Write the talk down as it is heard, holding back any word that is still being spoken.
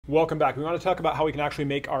Welcome back. We want to talk about how we can actually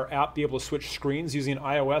make our app be able to switch screens using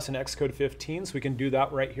iOS and Xcode 15. So we can do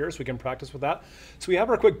that right here so we can practice with that. So we have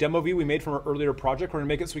our quick demo view we made from our earlier project. We're going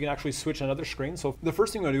to make it so we can actually switch another screen. So the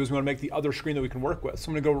first thing we're going to do is we want to make the other screen that we can work with. So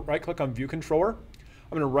I'm going to go right click on View Controller. I'm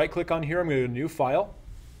going to right click on here. I'm going to go to New File.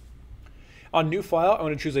 On New File, I'm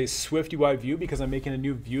going to choose a Swift UI view because I'm making a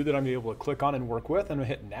new view that I'm going to be able to click on and work with. I'm going to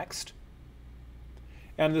hit Next.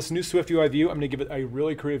 And this new Swift UI view, I'm going to give it a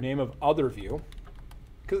really creative name of Other View,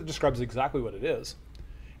 because it describes exactly what it is.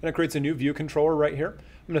 And it creates a new view controller right here.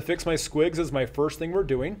 I'm going to fix my squigs as my first thing we're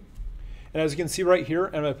doing. And as you can see right here,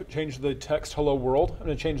 I'm going to change the text hello world. I'm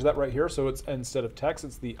going to change that right here so it's instead of text,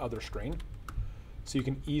 it's the other screen. So you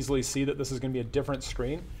can easily see that this is going to be a different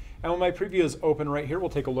screen. And when my preview is open right here, we'll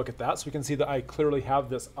take a look at that. So we can see that I clearly have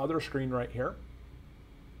this other screen right here.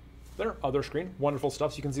 There, other screen, wonderful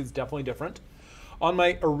stuff. So you can see it's definitely different. On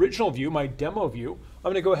my original view, my demo view,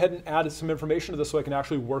 I'm going to go ahead and add some information to this so I can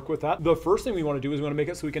actually work with that. The first thing we want to do is we want to make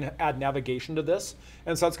it so we can add navigation to this.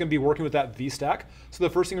 And so that's going to be working with that VStack. So the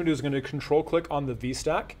first thing we're going to do is going to control click on the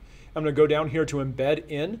VStack. I'm going to go down here to embed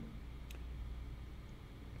in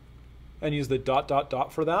and use the ...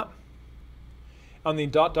 for that. On the ...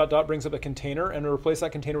 brings up a container and replace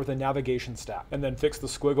that container with a navigation stack and then fix the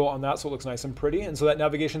squiggle on that so it looks nice and pretty. And so that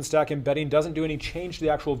navigation stack embedding doesn't do any change to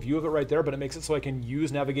the actual view of it right there, but it makes it so I can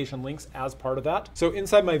use navigation links as part of that. So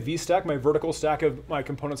inside my VStack, my vertical stack of my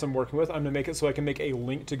components I'm working with, I'm gonna make it so I can make a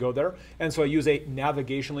link to go there. And so I use a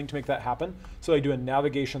navigation link to make that happen. So I do a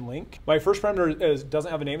navigation link. My first parameter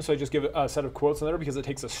doesn't have a name, so I just give it a set of quotes in there because it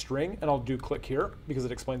takes a string, and I'll do click here because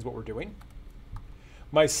it explains what we're doing.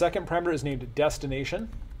 My second parameter is named destination,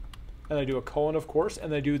 and I do a colon, of course,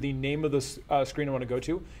 and I do the name of the screen I want to go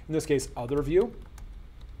to, in this case, other view.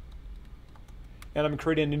 And I'm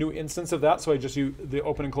creating a new instance of that, so I just do the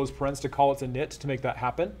open and close parens to call it a init to make that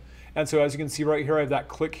happen. And so as you can see right here, I have that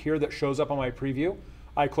click here that shows up on my preview.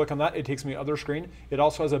 I click on that, it takes me to the other screen. It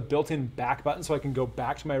also has a built-in back button so I can go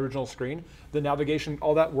back to my original screen. The navigation,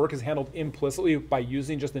 all that work is handled implicitly by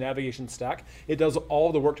using just the navigation stack. It does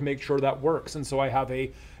all the work to make sure that works. And so I have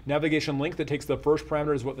a navigation link that takes the first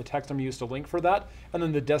parameter is what the text I'm going to use to link for that. And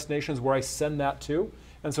then the destination is where I send that to.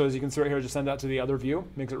 And so as you can see right here, I just send that to the other view.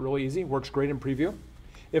 Makes it really easy, works great in preview.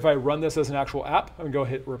 If I run this as an actual app, I'm going to go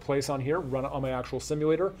hit replace on here, run it on my actual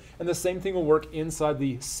simulator. And the same thing will work inside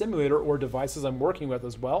the simulator or devices I'm working with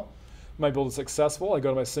as well. My build is successful. I go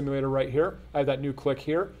to my simulator right here. I have that new click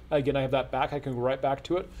here. Again, I have that back. I can go right back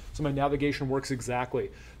to it. So my navigation works exactly.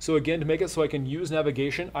 So again, to make it so I can use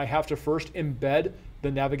navigation, I have to first embed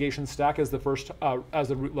the navigation stack as the first, as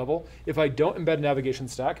the root level. If I don't embed a navigation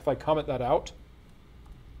stack, if I comment that out,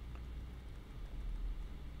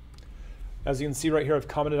 as you can see right here, I've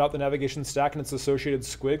commented out the navigation stack and its associated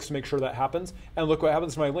squigs to make sure that happens. And look what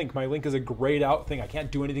happens to my link. My link is a grayed out thing. I can't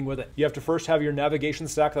do anything with it. You have to first have your navigation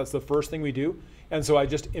stack. That's the first thing we do. And so I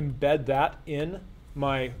just embed that in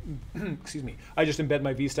my, excuse me, I just embed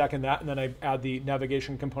my VStack in that, and then I add the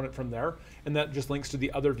navigation component from there. And that just links to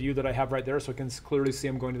the other view that I have right there, so I can clearly see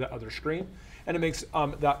I'm going to that other screen. And it makes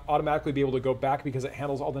that automatically be able to go back because it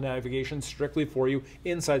handles all the navigation strictly for you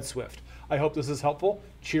inside Swift. I hope this is helpful.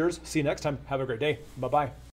 Cheers. See you next time. Have a great day. Bye-bye.